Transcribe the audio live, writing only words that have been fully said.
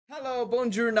Hello,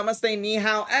 bonjour, namaste, ni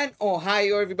hao, and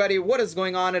ohio everybody. What is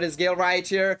going on? It is Galeriot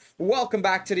here. Welcome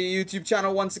back to the YouTube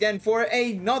channel once again for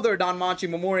another Danmachi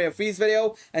Memoria Freese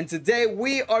video. And today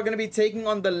we are going to be taking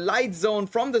on the light zone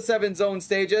from the 7 zone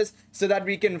stages so that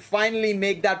we can finally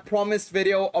make that promised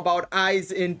video about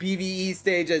eyes in PVE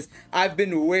stages. I've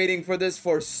been waiting for this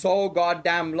for so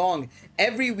goddamn long.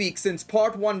 Every week since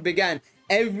part 1 began,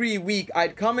 every week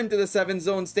I'd come into the 7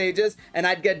 zone stages and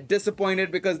I'd get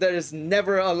disappointed because there is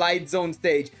never a light zone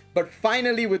stage. But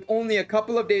finally, with only a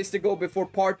couple of days to go before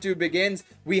part 2 begins,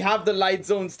 we have the light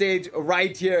zone stage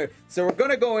right here. So we're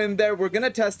gonna go in there, we're gonna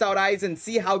test out Ais and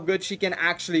see how good she can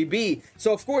actually be.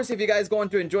 So of course, if you guys going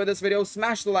to enjoy this video,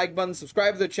 smash the like button,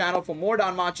 subscribe to the channel for more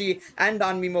Danmachi and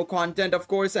Danmemo content, of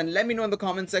course, and let me know in the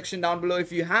comment section down below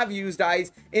if you have used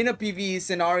Ais in a PvE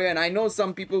scenario. And I know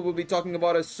some people will be talking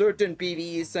about a certain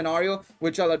PvE scenario,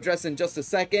 which I'll address in just a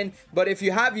second. But if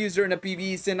you have used her in a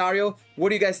PvE scenario, what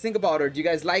do you guys think about her? Do you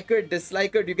guys like her,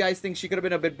 dislike her? Do you guys think she could have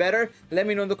been a bit better? Let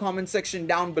me know in the comment section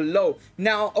down below.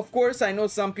 Now, of course, I know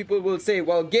some people will say,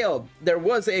 well, Gale, there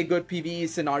was a good PvE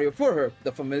scenario for her,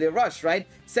 the Familiar Rush, right?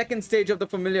 Second stage of the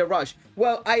Familiar Rush.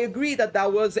 Well, I agree that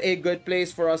that was a good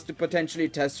place for us to potentially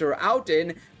test her out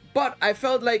in, but I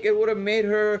felt like it would have made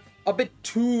her a bit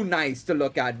too nice to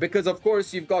look at, because of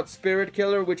course you've got Spirit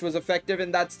Killer, which was effective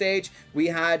in that stage. We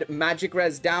had Magic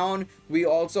Res down. We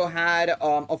also had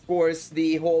of course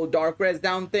the whole Dark Res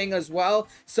down thing as well.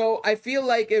 So I feel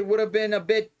like it would have been a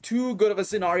bit too good of a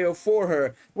scenario for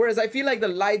her, whereas I feel like the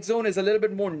light zone is a little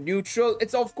bit more neutral.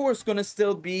 It's of course gonna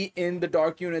still be in the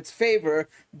dark unit's favor,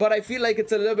 but I feel like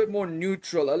it's a little bit more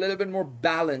neutral, a little bit more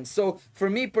balanced. So for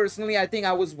me personally, I think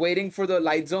I was waiting for the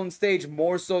light zone stage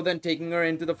more so than taking her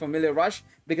into the Familiar Rush,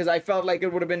 because I felt like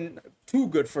it would have been too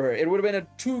good for her. It would have been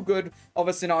too good of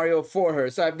a scenario for her.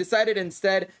 So I've decided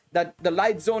instead that the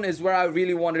light zone is where I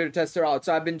really wanted to test her out.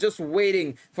 So I've been just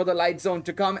waiting for the light zone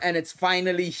to come, and it's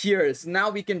finally here. So now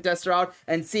we can test her out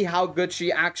and see how good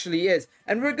she actually is.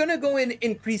 And we're gonna go in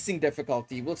increasing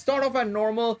difficulty. We'll start off at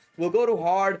normal, we'll go to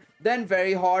hard, then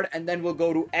very hard, and then we'll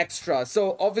go to extra.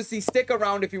 So obviously stick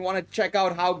around if you want to check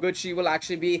out how good she will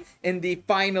actually be in the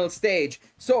final stage.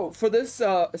 So for this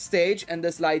stage and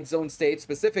this light zone stage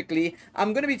specifically,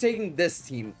 I'm going to be taking this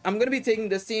team.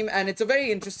 And it's a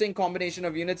very interesting combination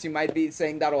of units. You might be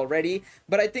saying that already,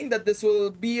 but I think that this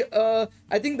will be I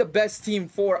think the best team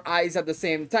for Ais at the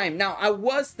same time. Now I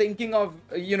was thinking of,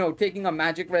 you know, taking a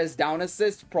Magic Res down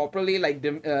assist properly, like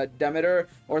Demeter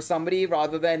or somebody,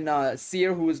 rather than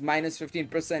Seer, who is minus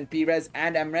 15% P-Res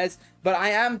and M-Res. But I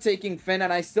am taking Finn,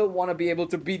 and I still want to be able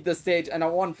to beat the stage, and I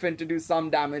want Finn to do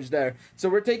some damage there. So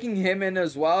we're taking him in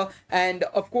as well. And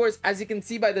of course, as you can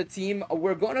see by the team,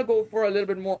 we're going to go for a little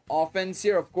bit more offense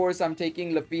here. Of course, I'm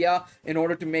taking Lafia in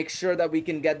order to make sure that we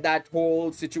can get that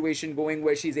whole situation going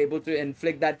where she's able to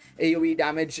inflict that AoE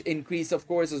damage increase, of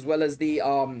course, as well as the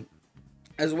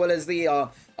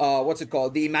what's it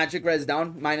called, the Magic Res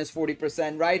down, minus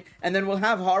 40%, right? And then we'll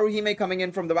have Haruhime coming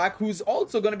in from the back, who's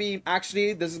also going to be,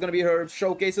 actually, this is going to be her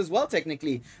showcase as well,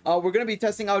 technically. We're going to be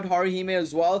testing out Haruhime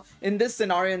as well in this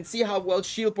scenario and see how well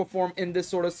she'll perform in this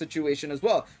sort of situation as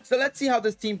well. So let's see how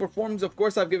this team performs. Of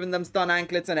course, I've given them stun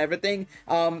anklets and everything.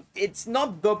 It's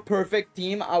not the perfect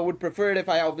team. I would prefer it if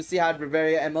I obviously had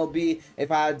Reveria MLB, if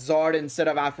I had Zard instead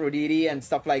of Aphrodite and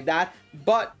stuff like that.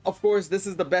 But of course, this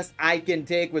is the best I can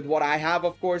take with what I have,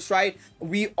 of course, right?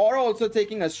 We are also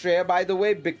taking Astrea, by the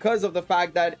way, because of the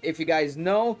fact that, if you guys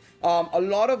know, a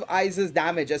lot of Ais'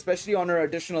 damage, especially on her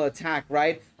additional attack,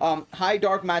 right? High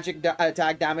dark magic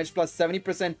attack damage plus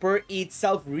 70% per each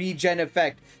self regen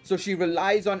effect. So she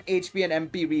relies on HP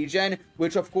and MP regen,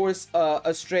 which of course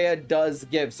Astrea does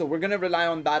give. So we're gonna rely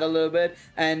on that a little bit,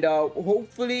 and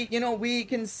hopefully, you know, we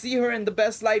can see her in the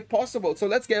best light possible. So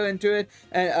let's get into it,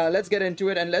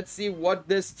 and let's see what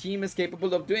this team is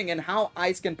capable of doing and how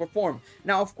Ais can perform.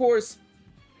 Now, of course,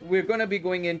 we're going to be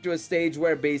going into a stage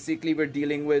where basically we're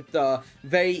dealing with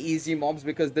very easy mobs,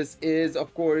 because this is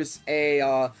of course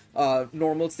a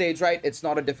normal stage, right? It's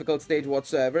not a difficult stage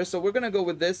whatsoever. So we're going to go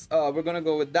with this. We're going to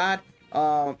go with that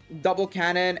double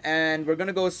cannon, and we're going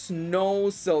to go Snow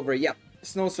Silver. Yep,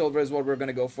 Snow Silver is what we're going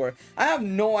to go for. I have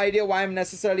no idea why I'm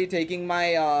necessarily taking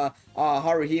my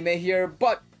Haruhime here,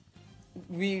 but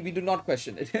we do not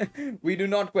question it. We do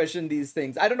not question these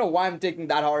things. I don't know why I'm taking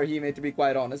that Haruhime, to be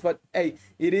quite honest, but hey,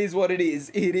 it is what it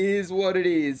is. It is what it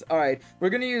is. All right, we're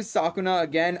gonna use Sakuna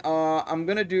again. I'm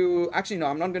gonna do, actually no,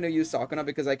 I'm not gonna use Sakuna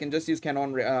because I can just use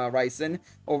Kenon Raisen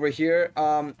over here.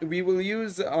 We will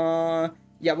use yeah,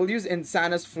 we'll use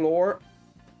Insanus Floor,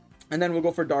 and then we'll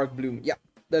go for Dark Bloom. Yeah,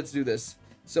 let's do this.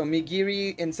 So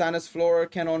Migiri, Insanus Floor,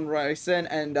 Kenon Raisen,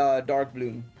 and Dark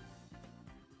Bloom.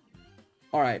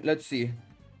 All right, let's see.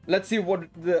 Let's see what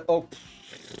the... Oh,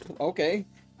 okay.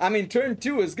 I mean, turn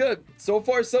 2 is good. So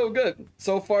far, so good.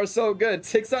 So far, so good.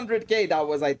 600k, that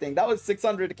was, I think. That was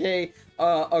 600k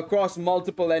across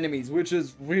multiple enemies, which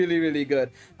is really, really good.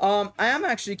 I am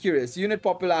actually curious. Unit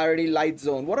popularity, light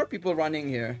zone. What are people running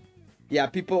here? Yeah,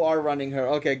 people are running her.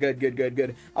 Okay, good, good, good,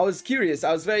 good. I was curious.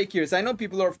 I was very curious. I know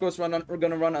people are, of course,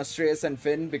 gonna run Astreus and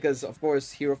Finn because, of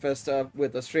course, Hero Festa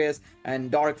with Astreus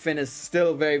and Dark Finn is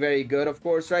still very, very good, of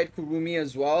course, right? Kurumi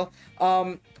as well.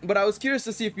 But I was curious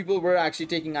to see if people were actually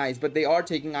taking Ais, but they are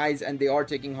taking Ais and they are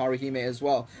taking Haruhime as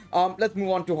well. Let's move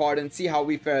on to Hard and see how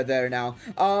we fare there now.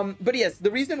 But yes,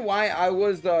 the reason why I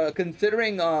was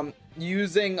considering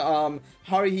using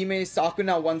Haruhime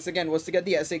Sakuna once again was to get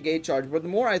the SA gate charge, but the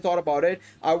more I thought about it,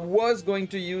 I was going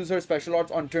to use her special arts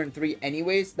on turn 3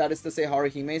 anyways, that is to say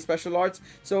Haruhime special arts.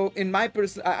 So in my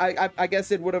I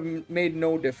guess it would have made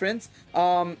no difference.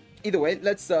 Either way,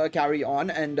 let's carry on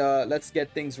and let's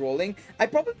get things rolling. I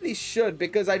probably should,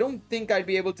 because I don't think I'd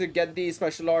be able to get the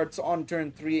special arts on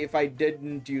turn 3 if I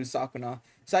didn't use Sakuna.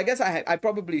 So I guess I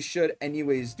probably should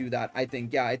anyways do that, I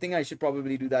think. Yeah, I think I should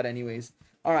probably do that anyways.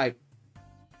 All right,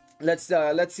 let's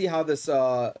see how this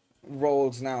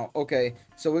rolls now. Okay,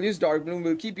 so we'll use Dark Bloom.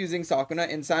 We'll keep using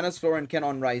Sakuna, Insana's Floor, and Ken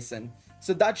on Ryzen.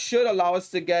 So that should allow us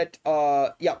to get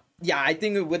yeah, I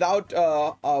think without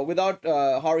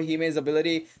Haruhime's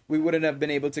ability, we wouldn't have been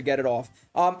able to get it off.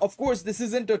 Of course, this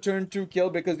isn't a turn 2 kill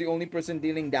because the only person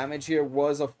dealing damage here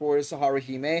was, of course,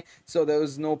 Haruhime. So there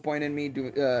was no point in me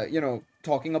you know,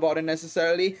 talking about it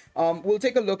necessarily. We'll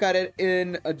take a look at it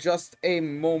in just a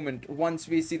moment once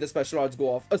we see the special arts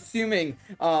go off, assuming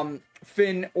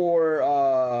Finn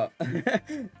or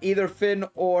either Finn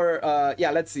or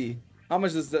yeah, let's see. How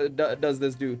much does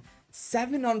this do?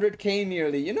 700k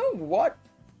nearly. You know what?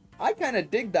 I kind of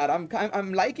dig that.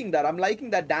 I'm liking that. I'm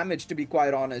liking that damage, to be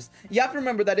quite honest. You have to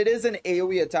remember that it is an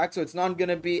AoE attack, so it's not going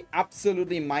to be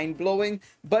absolutely mind-blowing,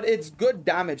 but it's good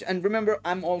damage. And remember,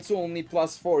 I'm also only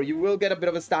 +4. You will get a bit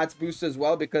of a stats boost as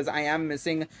well because I am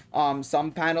missing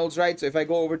some panels, right? So if I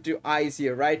go over to eyes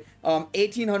here, right?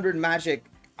 1800 magic.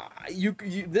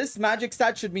 This magic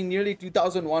stat should be nearly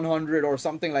 2100 or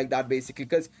something like that, basically,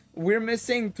 because we're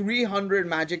missing 300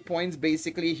 magic points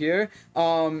basically here.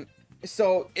 So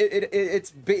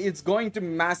it's going to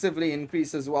massively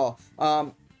increase as well.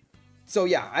 So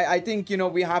yeah, I think, you know,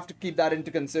 we have to keep that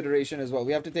into consideration as well.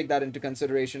 We have to take that into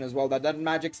consideration as well, that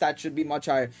magic stat should be much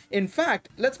higher. In fact,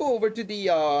 let's go over to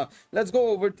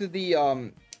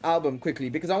the album quickly,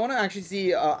 because I want to actually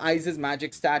see Ais's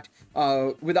magic stat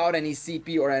without any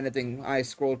CP or anything. I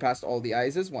scrolled past all the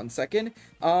Ais's. 1 second.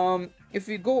 If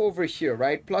we go over here,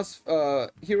 right, plus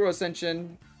Hero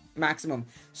Ascension maximum.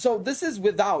 So this is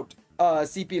without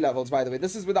CP levels, by the way.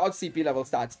 This is without CP level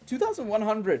stats.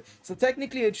 2100. So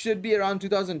technically it should be around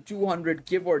 2200,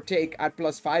 give or take, at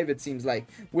 +5, it seems like,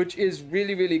 which is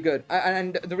really, really good.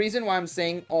 And the reason why I'm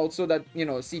saying also that, you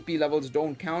know, CP levels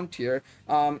don't count here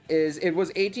is it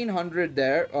was 1800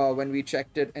 there when we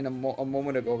checked it in a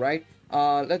moment ago, right?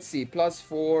 Let's see,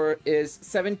 +4 is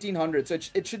 1700, so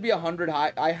it should be 100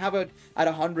 high. I have it at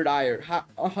 100 higher.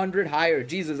 100 higher.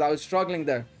 Jesus, I was struggling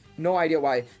there. No idea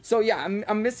why. So yeah,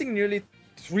 I'm missing nearly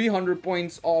 300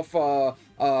 points of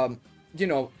you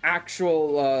know,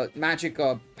 actual magic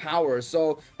power.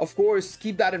 So of course,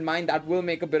 keep that in mind. That will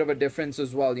make a bit of a difference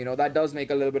as well. You know, that does make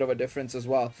a little bit of a difference as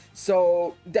well.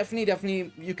 So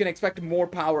definitely you can expect more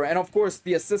power, and of course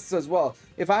the assists as well.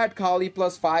 If I had Kali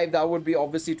 +5, that would be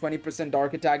obviously 20%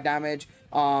 dark attack damage.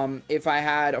 If I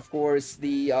had, of course,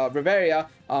 the Reveria,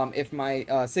 if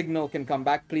my signal can come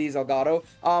back, please, Elgato.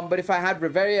 But if I had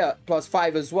Reveria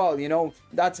 +5 as well, you know,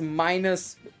 that's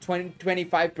minus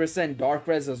 25% dark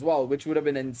res as well, which would have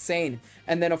been insane.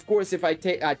 And then, of course, if I'd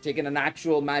taken an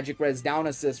actual magic res down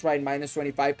assist, right, minus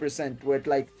 25% with,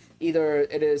 like, either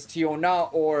it is Tiona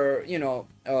or, you know,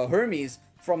 Hermes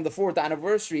from the 4th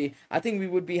anniversary, I think we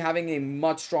would be having a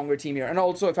much stronger team here. And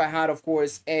also, if I had, of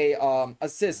course, a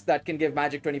assist that can give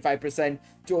magic 25%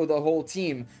 to the whole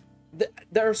team,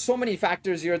 there are so many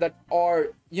factors here that are,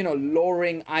 you know,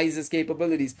 lowering Ais's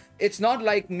capabilities. It's not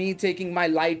like me taking my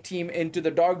light team into the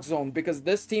dark zone, because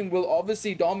this team will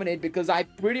obviously dominate, because I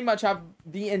pretty much have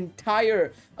the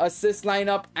entire assist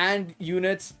lineup and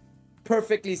units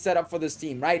perfectly set up for this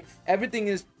team, right? Everything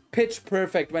is pitch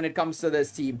perfect when it comes to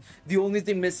this team. The only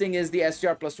thing missing is the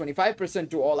STR plus 25%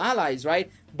 to all allies, right?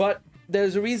 But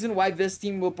there's a reason why this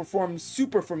team will perform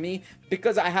super for me,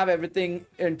 because I have everything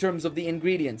in terms of the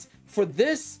ingredients. For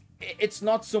this it's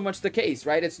not so much the case,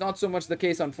 right? It's not so much the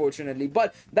case, unfortunately,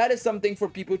 but that is something for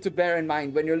people to bear in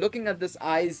mind when you're looking at this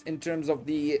Ais in terms of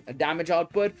the damage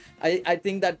output. I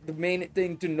think that the main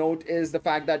thing to note is the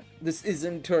fact that this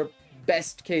isn't her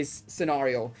best case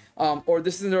scenario, or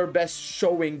this is her best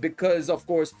showing because, of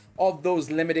course, of those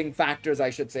limiting factors,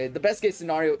 I should say. The best case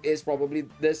scenario is probably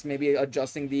this, maybe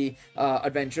adjusting the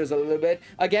adventures a little bit.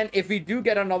 Again, if we do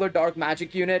get another dark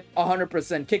magic unit,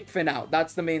 100% kick Finn out.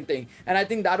 That's the main thing. And I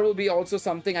think that will be also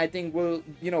something I think will,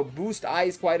 you know, boost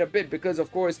Ais quite a bit, because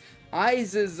of course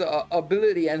Ais'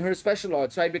 ability and her special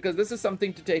arts, right? Because this is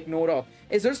something to take note of.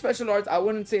 Is her special arts, I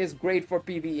wouldn't say is great for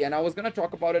PvE, and I was going to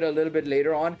talk about it a little bit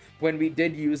later on when we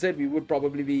did use it. We would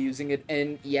probably be using it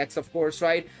in EX, of course,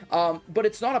 right? But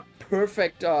it's not a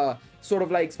perfect sort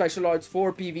of like special arts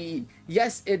for PvE.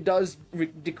 Yes, it does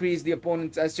decrease the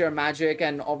opponent's STR magic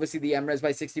and obviously the MRes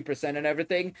by 60% and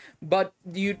everything, but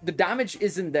the damage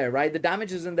isn't there, right? The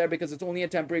damage isn't there because it's only a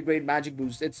temporary grade magic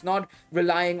boost. It's not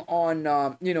relying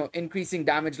on, you know, increasing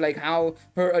damage like how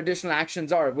her additional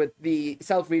actions are with the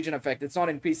self-regen effect. It's not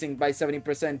increasing by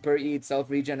 70% per each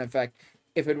self-regen effect.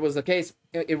 If it was the case,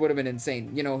 it would have been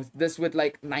insane. You know, this with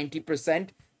like 90%,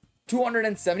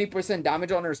 270%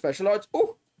 damage on her special arts.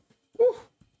 Ooh, ooh,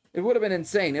 it would have been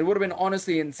insane. It would have been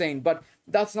honestly insane, but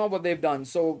that's not what they've done.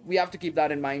 So we have to keep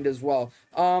that in mind as well.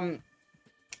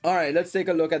 All right, let's take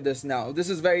a look at this now. This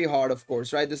is very hard, of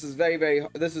course, right? This is very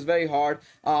hard.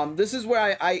 This is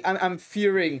where I'm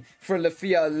fearing for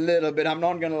Lafia a little bit. I'm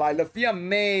not gonna lie. Lafia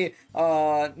may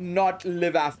not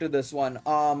live after this one.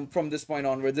 From this point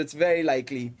onwards, it's very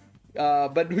likely.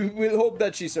 But we'll hope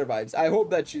that she survives. I hope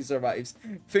that she survives.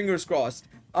 Fingers crossed.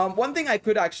 One thing I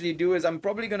could actually do is I'm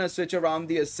probably going to switch around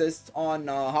the assists on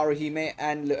Haruhime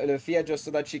and Lufia just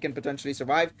so that she can potentially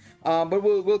survive. But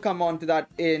we'll come on to that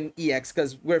in EX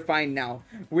because we're fine now.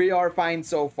 We are fine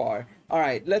so far. All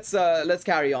right, let's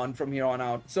carry on from here on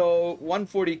out. So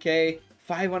 140k,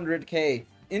 500k.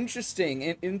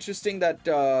 Interesting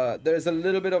that there's a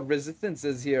little bit of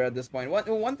resistances here at this point.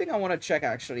 One thing I want to check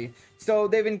actually. So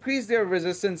they've increased their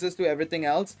resistances to everything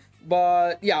else,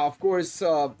 but yeah, of course,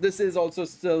 this is also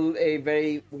still a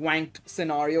very wanked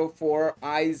scenario for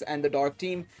Ais and the Dark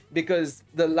team because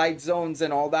the light zones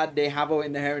and all that, they have an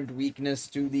inherent weakness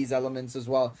to these elements as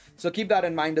well. So keep that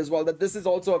in mind as well, that this is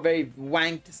also a very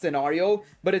wanked scenario,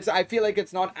 but I feel like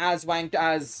it's not as wanked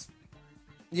as,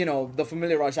 you know, the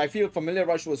Familiar Rush. I feel Familiar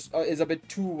Rush is a bit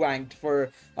too wanked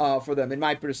for them, in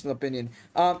my personal opinion.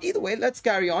 Either way, let's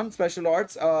carry on. Special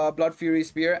arts, Blood Fury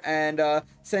Spear, and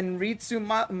Senritsu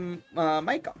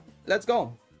Maika. Let's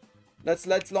go.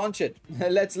 Let's launch it.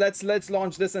 let's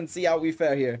launch this and see how we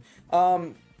fare here.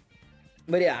 But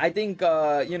yeah, I think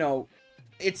you know,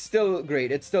 it's still great.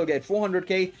 It's still good.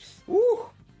 400k.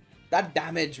 Woo! That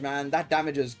damage, man. That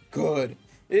damage is good.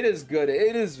 It is good.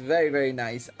 It is very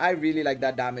nice. I really like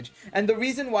that damage. And the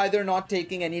reason why they're not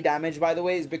taking any damage, by the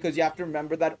way, is because you have to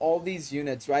remember that all these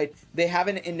units, right, they have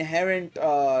an inherent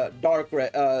light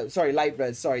res,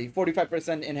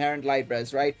 45% inherent light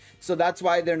res, right? So that's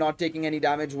why they're not taking any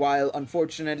damage, while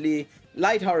unfortunately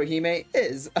light Haruhime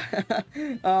is.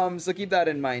 So keep that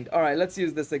in mind. All right, let's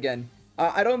use this again.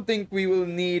 I don't think we will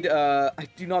need, I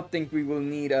do not think we will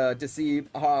need to see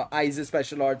Ais'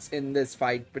 special arts in this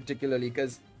fight particularly,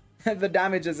 because the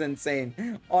damage is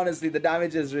insane. Honestly, the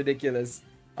damage is ridiculous.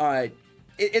 Alright,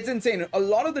 it's insane. A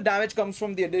lot of the damage comes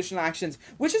from the additional actions,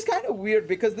 which is kind of weird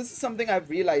because this is something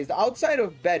I've realized. Outside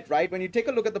of Bet, right, when you take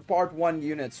a look at the Part 1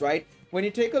 units, right, when you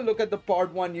take a look at the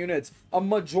Part 1 units, a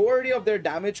majority of their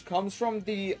damage comes from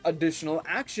the additional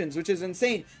actions, which is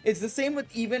insane. It's the same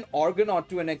with even Argonaut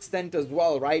to an extent as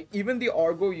well, right? Even the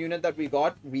Argo unit that we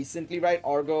got recently, right?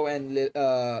 Argo and,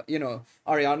 you know,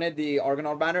 Ariane, the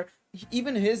Argonaut banner,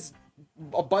 even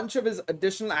a bunch of his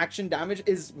additional action damage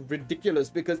is ridiculous,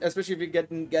 because especially if you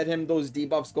get him those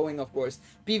debuffs going, of course.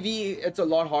 PvE, it's a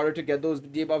lot harder to get those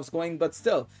debuffs going, but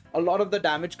still, a lot of the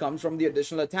damage comes from the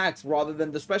additional attacks rather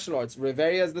than the special arts.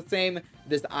 Reveria is the same,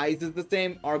 this Ais is the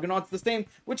same, Argonaut's the same,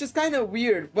 which is kind of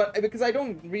weird, but because I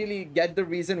don't really get the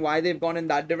reason why they've gone in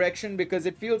that direction, because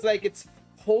it feels like it's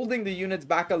holding the units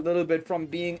back a little bit from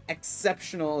being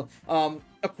exceptional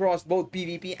across both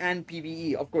PvP and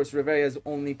PvE. Of course, Reveria is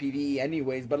only PvE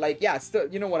anyways, but like, yeah, still,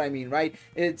 you know what I mean, right?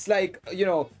 It's like, you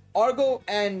know, Argo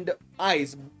and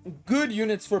Ais, good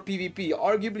units for PvP,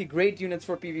 arguably great units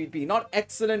for PvP. Not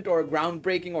excellent or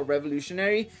groundbreaking or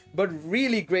revolutionary, but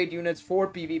really great units for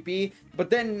PvP. But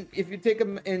then if you take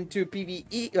them into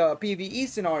PvE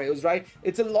scenarios, right,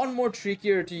 it's a lot more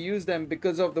trickier to use them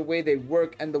because of the way they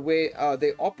work and the way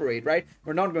they operate, right?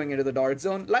 We're not going into the dark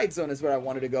zone. Light zone is where I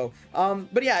wanted to go.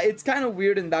 But yeah, it's kind of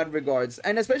weird in that regards,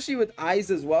 and especially with Ais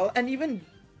as well. And even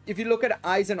if you look at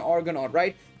Ais and Argonaut,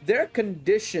 right, their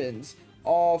conditions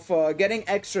of getting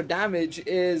extra damage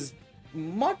is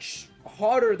much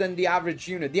harder than the average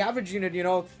unit. The average unit, you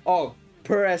know, oh,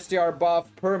 per STR buff,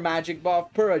 per magic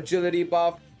buff, per agility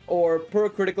buff, or per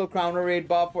critical counter rate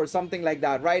buff, or something like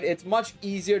that, right? It's much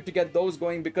easier to get those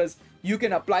going because you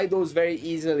can apply those very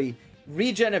easily.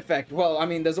 Regen effect, well, I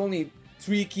mean, there's only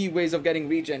 3 key ways of getting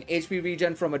regen: HP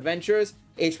regen from adventures,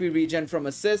 HP regen from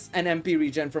assists, and MP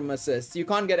regen from assists. You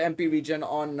can't get MP regen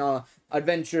on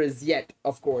adventures yet,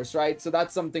 of course, right? So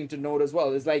that's something to note as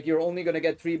well. It's like you're only going to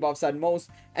get 3 buffs at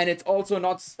most, and it's also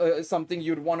not something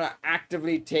you'd want to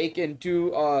actively take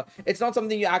into it's not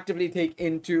something you actively take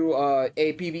into a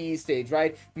PvE stage,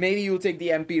 right? Maybe you'll take the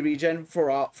MP regen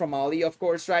from Ali, of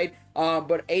course, right?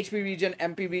 But HP regen,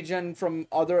 MP regen from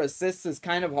other assists is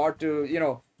kind of hard to, you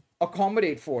know,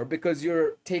 accommodate for, because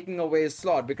you're taking away a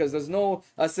slot, because there's no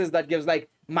assist that gives like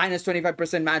minus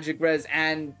 25% magic res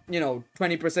and, you know,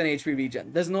 20% HP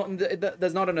regen. There's not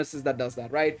an assist that does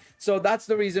that, right? So that's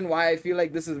the reason why I feel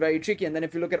like this is very tricky. And then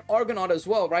if you look at Argonaut as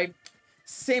well, right,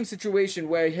 same situation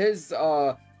where his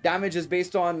damage is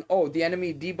based on, oh, the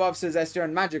enemy debuffs his STR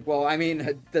and magic. Well, I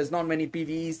mean, there's not many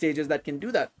PvE stages that can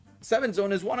do that. 7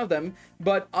 zone is one of them,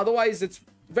 but otherwise it's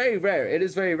very rare. It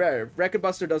is very rare. Record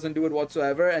Buster doesn't do it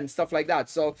whatsoever and stuff like that.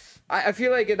 So I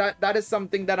feel like that is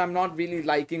something that I'm not really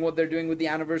liking what they're doing with the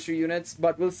anniversary units,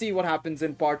 but we'll see what happens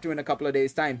in part 2 in a couple of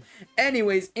days time.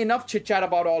 Anyways, enough chit chat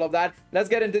about all of that. Let's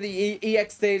get into the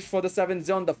EX stage for the 7th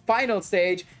zone, the final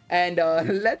stage, and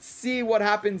let's see what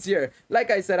happens here.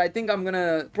 Like I said, I think I'm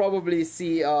gonna probably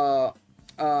see our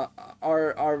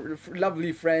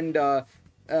lovely friend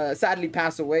sadly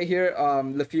pass away here,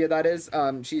 Lafia, that is.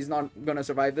 She's not gonna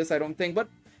survive this, I don't think, but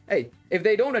hey, if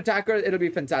they don't attack her, it'll be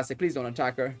fantastic. Please don't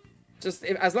attack her. Just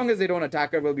as long as they don't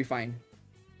attack her, we'll be fine.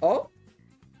 Oh,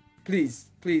 please,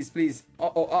 please, please.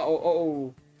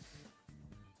 Oh.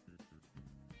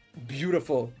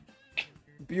 Beautiful,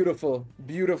 beautiful,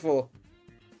 beautiful.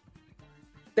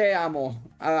 Te amo.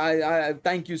 I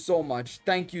thank you so much.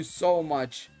 Thank you so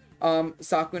much.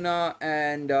 Sakuna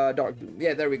and Dark Bloom.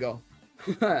 Yeah, there we go.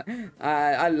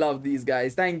 I love these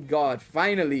guys. Thank God.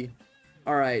 Finally.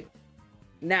 All right.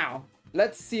 Now,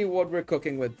 let's see what we're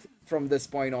cooking with from this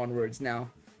point onwards.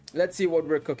 Now, let's see what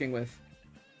we're cooking with.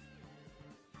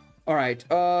 All right.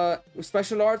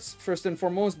 Special arts, first and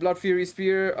foremost, Blood Fury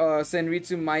Spear,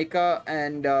 Senritsu Maika,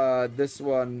 and this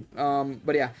one.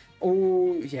 But yeah.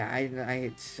 Oh, yeah.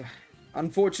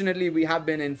 Unfortunately, we have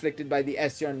been inflicted by the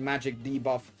STR and magic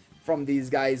debuff from these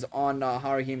guys on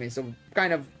Haruhime, so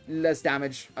kind of less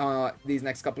damage these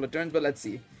next couple of turns, but let's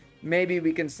see. Maybe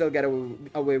we can still get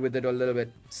away with it a little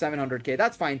bit. 700k,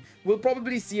 that's fine. We'll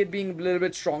probably see it being a little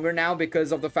bit stronger now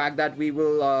because of the fact that we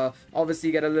will obviously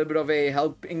get a little bit of a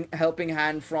helping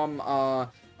hand from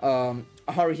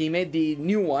Haruhime, the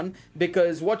new one,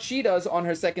 because what she does on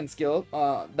her second skill,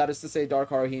 that is to say Dark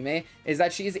Haruhime, is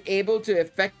that she is able to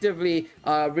effectively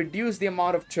reduce the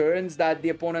amount of turns that the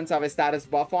opponents have a status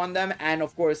buff on them, and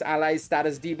of course allies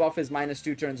status debuff is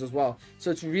 -2 turns as well.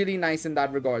 So it's really nice in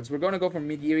that regards. We're going to go for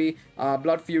Midiri,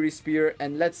 Blood Fury Spear,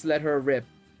 and let's let her rip.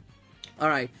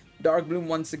 Alright, Dark Bloom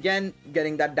once again,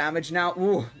 getting that damage now.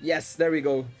 Ooh, yes, there we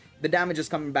go. The damage is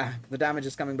coming back. The damage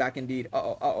is coming back indeed.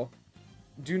 Uh-oh.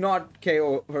 Do not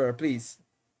KO her, please.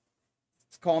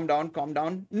 Calm down, calm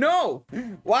down. No!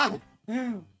 Wow!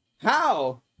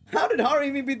 How? How did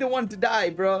Haruhime be the one to die,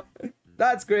 bro?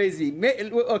 That's crazy.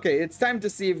 Okay, it's time to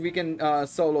see if we can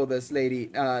solo this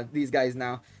lady, these guys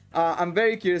now. I'm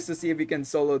very curious to see if we can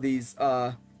solo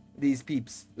these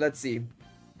peeps. Let's see.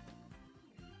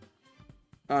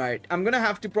 Alright, I'm gonna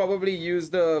have to probably use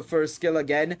the first skill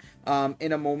again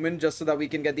in a moment, just so that we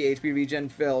can get the HP regen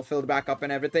filled back up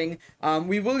and everything.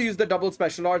 We will use the double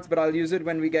special arts, but I'll use it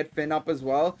when we get Finn up as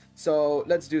well. So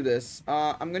let's do this.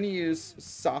 I'm gonna use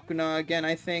Sakuna again,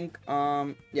 I think.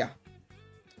 Yeah,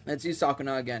 let's use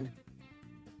Sakuna again.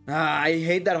 I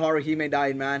hate that Haruhime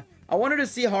died, man. I wanted to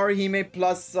see Haruhime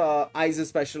plus Ai's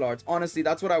special arts. Honestly,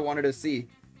 that's what I wanted to see.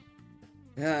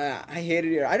 I hate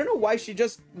it here. I don't know why she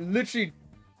just literally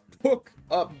took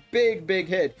a big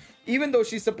hit. Even though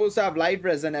she's supposed to have light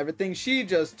res and everything, she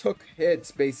just took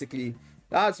hits basically.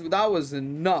 That was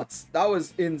nuts. That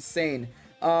was insane.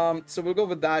 So we'll go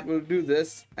with that. We'll do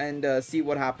this and see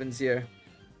what happens here.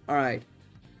 All right.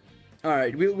 All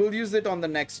right. We'll use it on the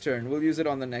next turn. We'll use it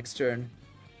on the next turn.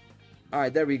 All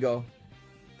right. There we go.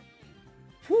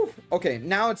 Whew. Okay.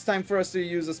 Now it's time for us to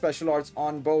use the special arts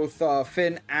on both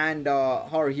Finn and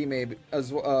Haruhime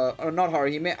as well. Not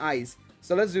Haruhime, Ais.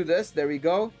 So let's do this. There we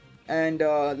go. And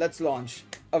let's launch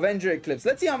Avenger Eclipse.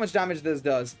 Let's see how much damage this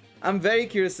does. I'm very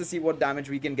curious to see what damage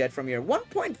we can get from here.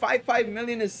 1.55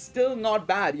 million is still not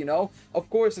bad, you know. Of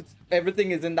course, everything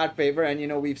is in that favor. And, you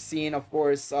know, we've seen, of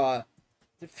course,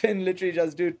 Finn literally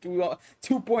just do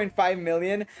 2.5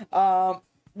 million.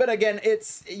 But again,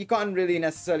 you can't really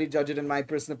necessarily judge it in my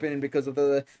personal opinion because of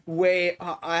the way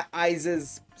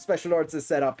Ais's special arts is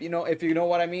set up. You know, if you know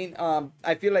what I mean.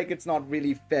 I feel like it's not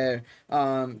really fair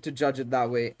to judge it that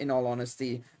way, in all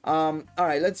honesty. All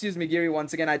right, let's use Migiri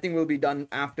once again. I think we'll be done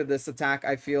after this attack,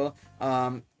 I feel.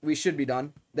 We should be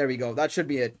done. There we go. That should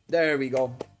be it. There we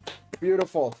go.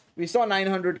 Beautiful. We saw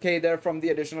 900k there from the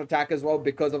additional attack as well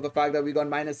because of the fact that we got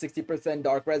minus 60%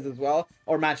 dark res as well,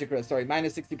 or magic res, sorry,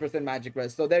 minus 60% magic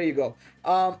res. So there you go.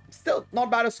 Still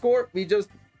not bad a score. We just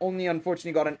only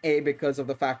unfortunately got an A because of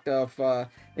the fact of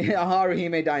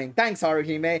Haruhime dying. Thanks,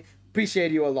 Haruhime.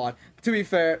 Appreciate you a lot. To be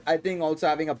fair, I think also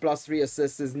having a +3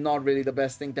 assist is not really the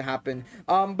best thing to happen.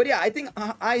 But yeah, I think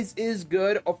Ais is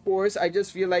good. Of course, I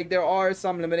just feel like there are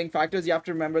some limiting factors. You have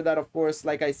to remember that, of course,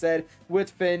 like I said, with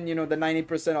Finn, you know, the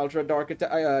 90% ultra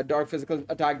dark physical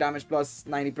attack damage plus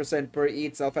 90% per E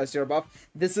itself STR buff.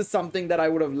 This is something that I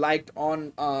would have liked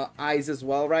on Ais as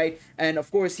well, right? And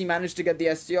of course, he managed to get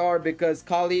the STR because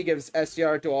Kali gives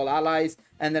STR to all allies.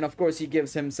 And then, of course, he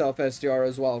gives himself STR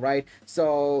as well, right?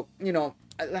 So, you know,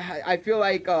 I feel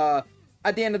like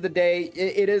at the end of the day,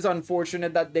 it is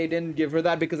unfortunate that they didn't give her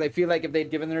that, because I feel like if they'd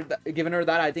given her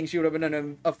that, I think she would have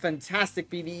been a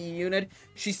fantastic PvE unit.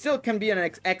 She still can be an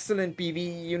excellent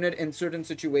PvE unit in certain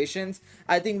situations.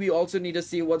 I think we also need to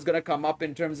see what's going to come up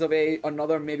in terms of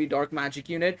another maybe dark magic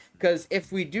unit, because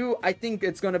if we do, I think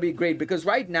it's going to be great, because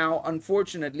right now,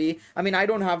 unfortunately, I mean, I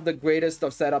don't have the greatest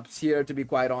of setups here, to be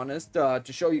quite honest, to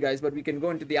show you guys, but we can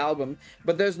go into the album.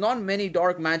 But there's not many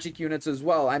dark magic units as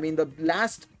well. I mean, the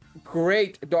last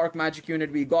great dark magic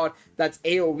unit we got, that's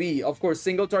AoE. Of course,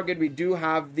 single target, we do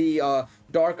have the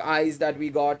dark eyes that we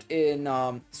got in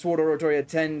Sword Oratoria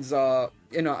 10's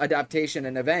you know, adaptation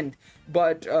and event.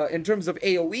 But in terms of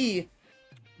AoE,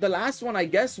 the last one, I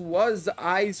guess, was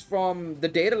Eyes from the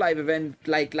Data Live event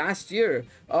like last year.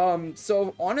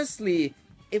 So honestly,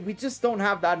 we just don't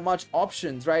have that much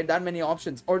options, right? That many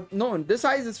options. Or no, this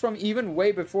Ais is from even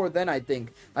way before then, I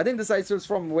think. I think this Ais was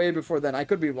from way before then. I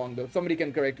could be wrong though. Somebody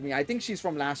can correct me. I think she's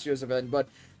from last year's event, but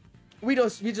we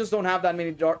just don't have that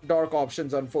many dark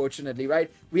options, unfortunately,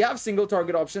 right? We have single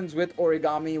target options with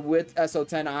Origami, with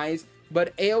SO10 Eyes,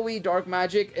 but AoE dark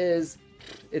magic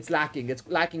it's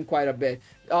lacking quite a bit.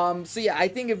 So yeah, I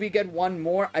think if we get one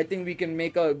more, I think we can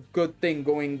make a good thing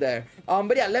going there.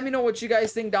 But yeah, let me know what you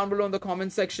guys think down below in the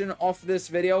comment section of this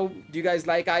video. Do you guys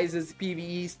like Ais's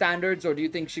PvE standards, or do you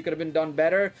think she could have been done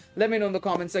better? Let me know in the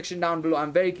comment section down below.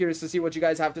 I'm very curious to see what you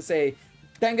guys have to say.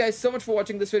 Thank you guys so much for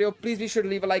watching this video. Please be sure to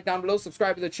leave a like down below,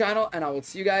 subscribe to the channel, and I will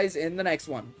see you guys in the next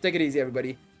one. Take it easy,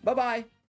 everybody. Bye bye.